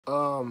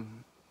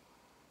Damn,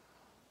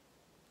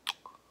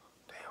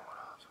 what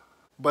else?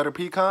 Butter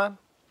pecan.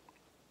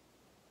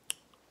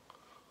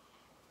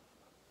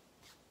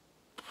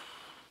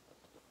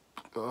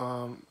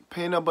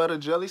 Peanut butter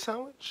jelly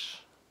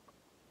sandwich.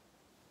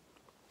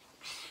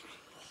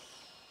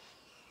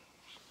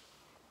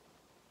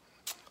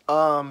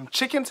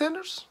 Chicken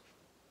tenders.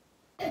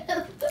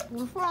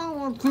 What's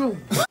wrong with you?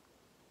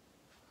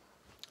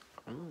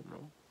 I don't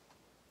know.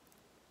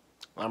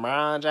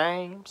 LeBron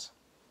James.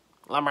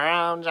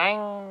 LeBron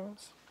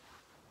James.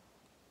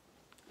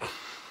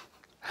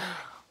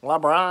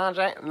 LeBron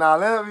James. Nah,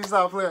 let me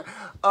stop playing.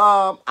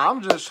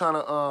 I'm just trying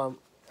to, I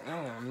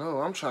don't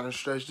know. I'm trying to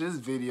stretch this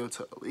video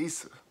to at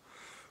least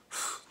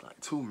like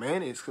 2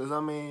 minutes. Because, I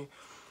mean,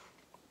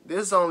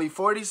 this is only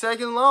 40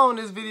 seconds long,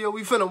 this video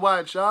we finna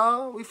watch,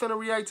 y'all. We finna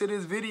react to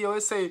this video.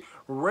 It say,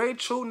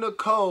 Rachel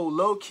Nicole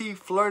low-key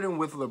flirting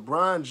with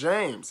LeBron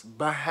James.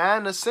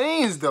 Behind the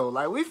scenes, though.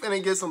 Like, we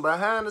finna get some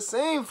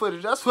behind-the-scenes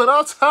footage. That's what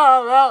I'm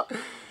talking about.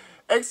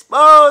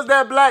 Expose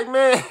that black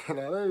man.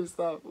 Now, let me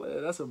stop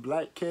playing. That's a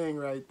black king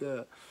right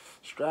there.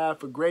 Strive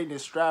for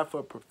greatness, strive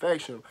for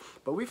perfection.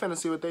 But we finna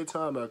see what they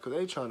talking about, because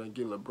they trying to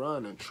get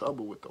LeBron in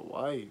trouble with the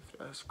wife.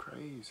 That's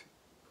crazy.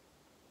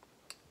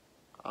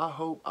 I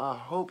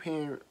hope he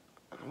ain't,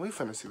 we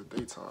finna see what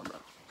they talking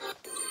about.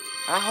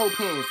 I hope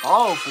he ain't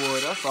fall for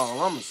it, that's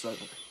all I'm saying.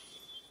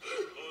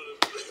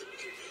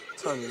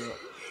 Turn it up.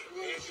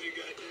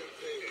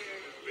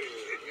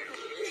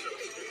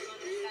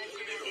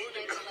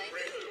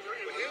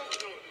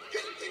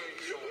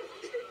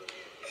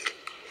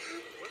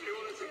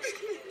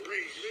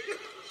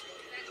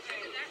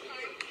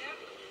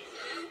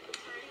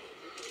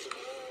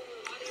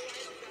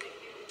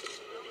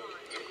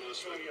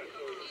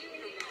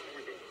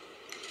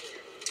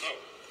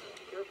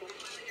 Careful.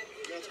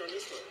 You gotta turn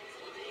this way.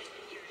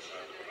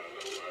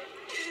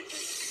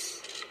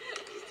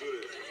 Let's do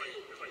this.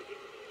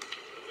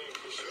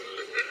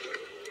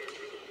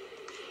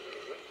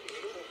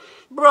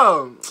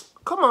 Bro,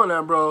 come on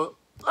now, bro.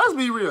 Let's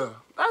be real.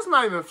 That's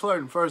not even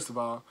flirting, first of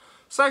all.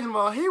 Second of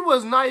all, he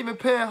was not even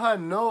paying her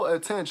no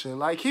attention.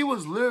 Like, he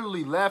was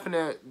literally laughing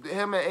at,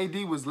 him and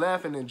AD was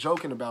laughing and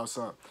joking about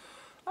something.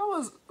 That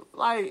was,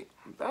 like,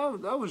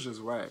 that was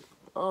just whack.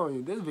 Oh,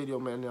 this video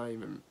may not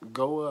even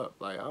go up.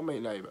 Like, I may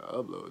not even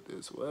upload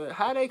this. What?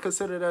 How they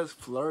consider that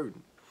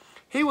flirting?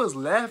 He was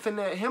laughing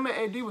at, him and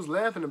AD was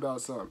laughing about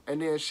something.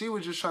 And then she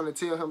was just trying to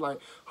tell him, like,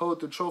 hold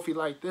the trophy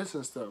like this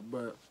and stuff.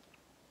 But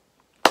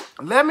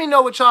let me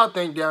know what y'all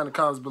think down in the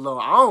comments below.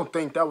 I don't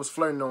think that was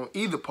flirting on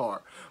either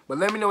part. But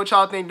let me know what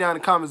y'all think down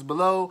in the comments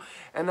below.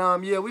 And,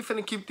 yeah, we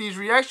finna keep these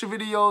reaction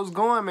videos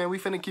going, man. We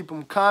finna keep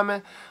them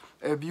coming.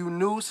 If you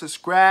new,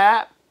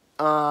 subscribe.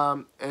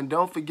 And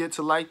don't forget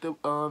to like the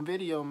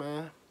video,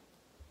 man.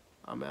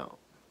 I'm out.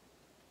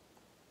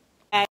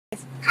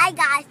 Hi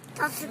guys,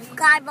 don't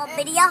subscribe our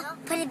video,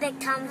 put a big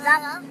thumbs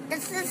up,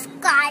 just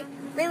subscribe,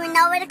 let me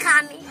know in the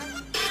comments.